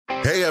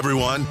Hey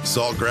everyone,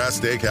 Saltgrass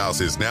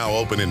Steakhouse is now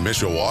open in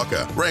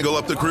Mishawaka. Wrangle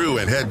up the crew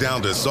and head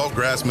down to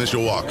Saltgrass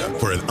Mishawaka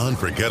for an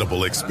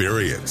unforgettable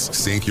experience.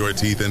 Sink your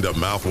teeth into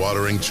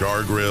mouth-watering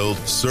char-grilled,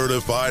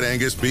 certified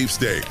Angus beef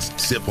steaks.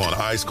 Sip on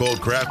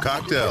ice-cold craft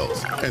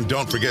cocktails. And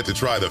don't forget to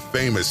try the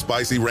famous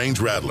spicy range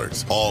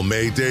rattlers, all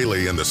made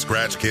daily in the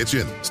Scratch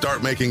Kitchen.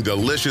 Start making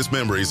delicious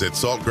memories at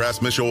Saltgrass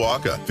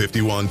Mishawaka,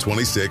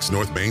 5126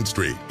 North Main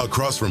Street,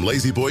 across from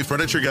Lazy Boy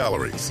Furniture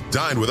Galleries.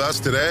 Dine with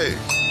us today.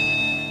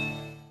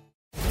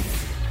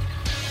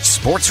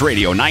 Sports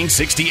Radio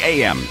 960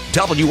 AM,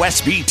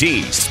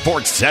 WSBT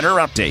Sports Center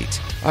Update.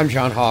 I'm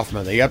John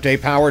Hoffman. The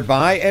update powered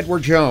by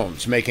Edward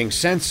Jones. Making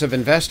sense of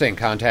investing.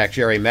 Contact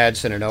Jerry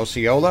Madsen in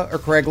Osceola or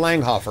Craig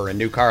Langhofer in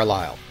New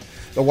Carlisle.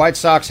 The White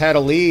Sox had a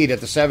lead at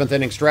the seventh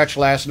inning stretch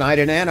last night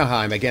in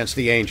Anaheim against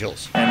the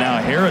Angels. And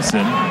now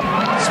Harrison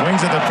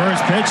swings at the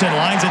first pitch and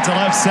lines it to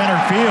left center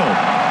field.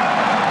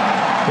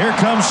 Here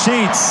comes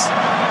Sheets.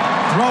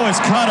 Throw is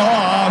cut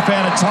off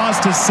and a toss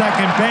to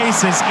second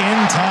base is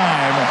in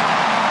time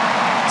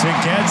to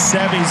get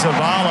Sevi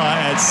Zavala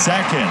at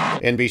second.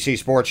 NBC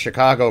Sports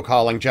Chicago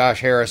calling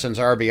Josh Harrison's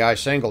RBI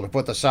single to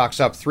put the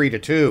Sox up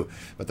 3-2,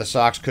 but the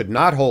Sox could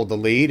not hold the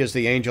lead as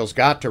the Angels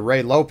got to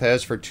Ray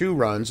Lopez for 2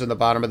 runs in the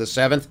bottom of the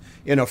seventh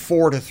in a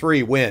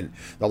 4-3 win.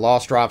 The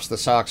loss drops the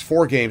Sox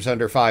 4 games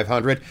under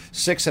 500,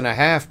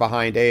 6.5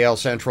 behind AL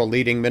Central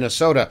leading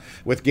Minnesota,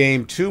 with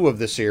Game 2 of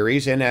the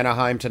series in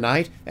Anaheim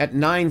tonight at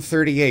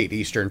 9:38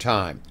 Eastern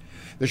Time.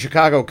 The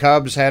Chicago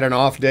Cubs had an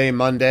off day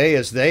Monday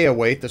as they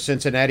await the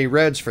Cincinnati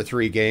Reds for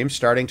 3 games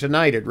starting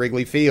tonight at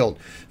Wrigley Field.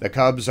 The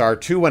Cubs are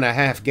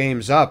 2.5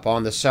 games up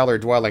on the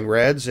cellar-dwelling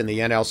Reds in the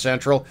NL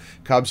Central.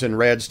 Cubs and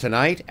Reds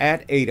tonight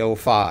at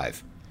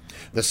 8:05.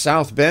 The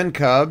South Bend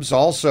Cubs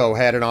also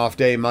had an off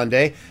day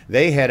Monday.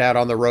 They head out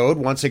on the road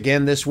once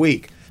again this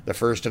week. The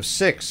first of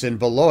 6 in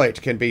Beloit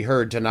can be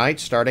heard tonight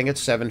starting at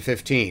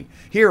 7:15.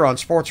 Here on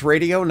Sports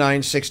Radio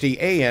 960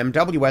 AM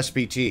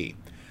WSBT.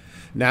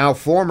 Now,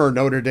 former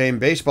Notre Dame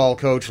baseball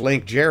coach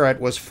Link Jarrett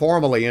was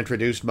formally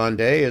introduced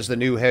Monday as the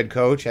new head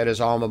coach at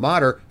his alma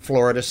mater,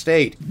 Florida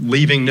State.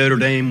 Leaving Notre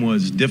Dame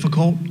was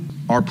difficult.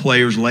 Our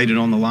players laid it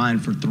on the line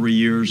for 3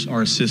 years.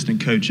 Our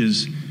assistant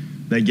coaches,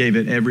 they gave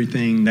it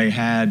everything they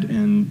had,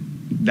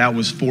 and that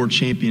was 4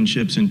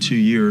 championships in 2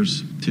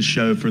 years to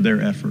show for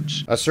their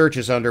efforts. A search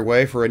is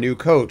underway for a new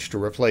coach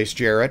to replace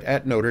Jarrett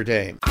at Notre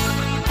Dame.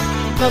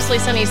 Mostly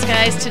sunny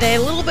skies today.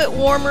 A little bit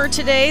warmer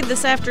today.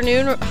 This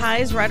afternoon,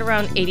 highs right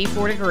around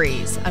 84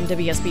 degrees. I'm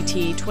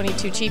WSBT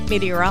 22 Chief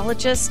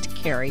Meteorologist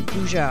Carrie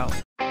Peugeot.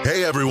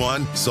 Hey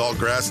everyone,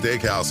 Saltgrass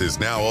Steakhouse is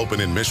now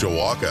open in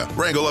Mishawaka.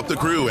 Wrangle up the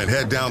crew and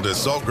head down to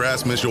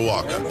Saltgrass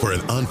Mishawaka for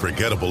an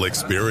unforgettable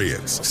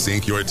experience.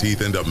 Sink your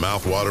teeth into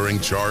mouth-watering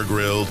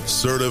char-grilled,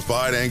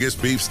 certified Angus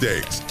beef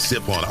steaks.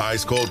 Sip on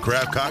ice-cold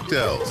craft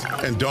cocktails.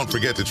 And don't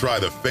forget to try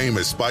the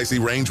famous spicy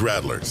range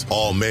rattlers,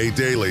 all made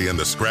daily in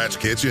the Scratch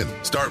Kitchen.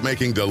 Start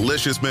making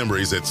delicious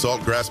memories at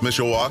Saltgrass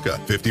Mishawaka,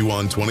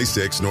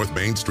 5126 North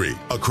Main Street,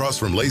 across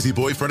from Lazy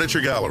Boy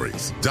Furniture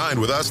Galleries. Dine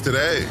with us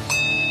today.